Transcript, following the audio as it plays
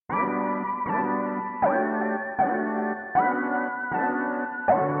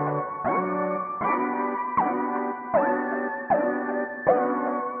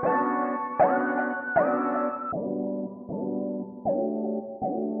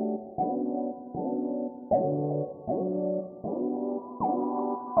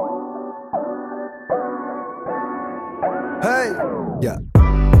Yeah.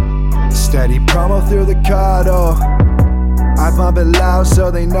 Steady promo through the car door. I pump it loud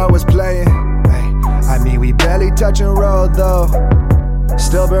so they know it's playing. Hey, I mean we barely touching road though.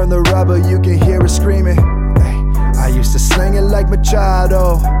 Still burn the rubber, you can hear it screaming. Hey, I used to sling it like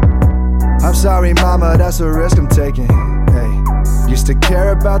Machado. I'm sorry mama, that's a risk I'm taking. Hey, used to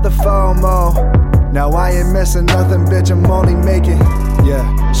care about the FOMO. Now I ain't missing nothing, bitch, I'm only making.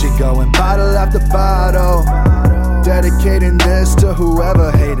 Yeah, she going bottle after bottle, dedicating this to whoever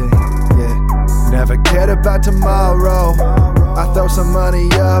hated. Yeah, never cared about tomorrow. I throw some money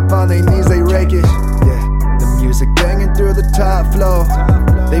up, on their knees they rake it. Yeah, the music banging through the top floor.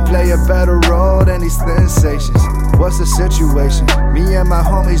 They play a better role than these sensations. What's the situation? Me and my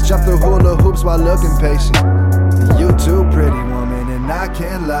homies jump through hula hoops while looking patient. You too pretty woman and I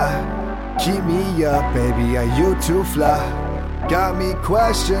can't lie. Keep me up baby, are you too fly? Got me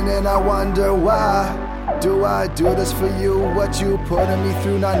questioning, I wonder why. Do I do this for you? What you putting me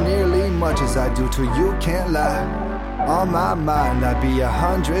through? Not nearly much as I do to you, can't lie. On my mind I'd be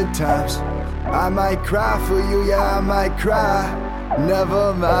 100 times. I might cry for you, yeah I might cry.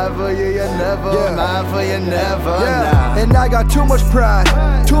 Never mind for you, you never mind for you, never nah. And I got too much pride,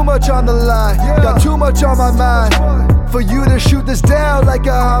 too much on the line, got too much on my mind for you to shoot this down like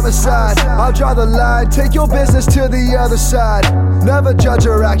a homicide. I'll draw the line, take your business to the other side. Never judge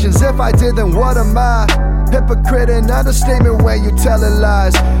your actions, if I did then what am I? Hypocrite and understatement when you telling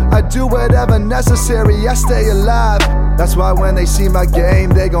lies. I do whatever necessary, I stay alive. That's why when they see my game,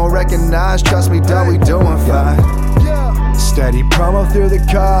 they gon' recognize. Trust me, dog, we doing fine. Steady promo through the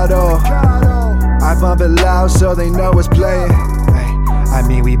car door. I bump it loud so they know it's playing. Hey, I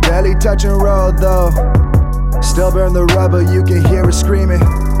mean we barely touching road though. Still burn the rubber, you can hear it screaming.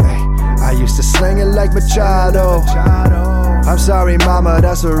 Hey, I used to sling it like Machado. I'm sorry mama,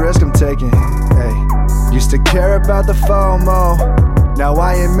 that's a risk I'm taking. Hey, used to care about the FOMO. Now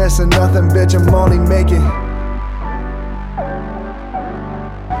I ain't missing nothing, bitch, I'm only making.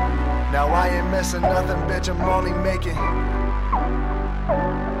 Now I ain't missing nothing, bitch, I'm only making.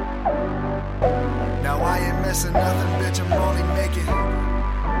 Now I ain't missing nothing, bitch, I'm only making.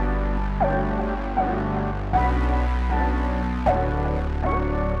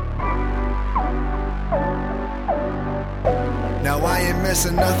 Now I ain't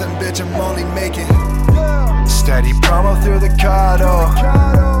missing nothing, bitch, I'm only making. Steady promo through the car door.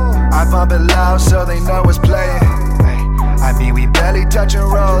 I bump it loud so they know it's playing. I mean we barely touching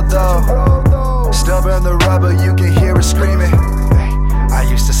road though. Still burn the rubber, you can hear it screaming. I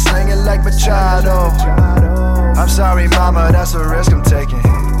used to sling it like Machado. I'm sorry mama, that's a risk I'm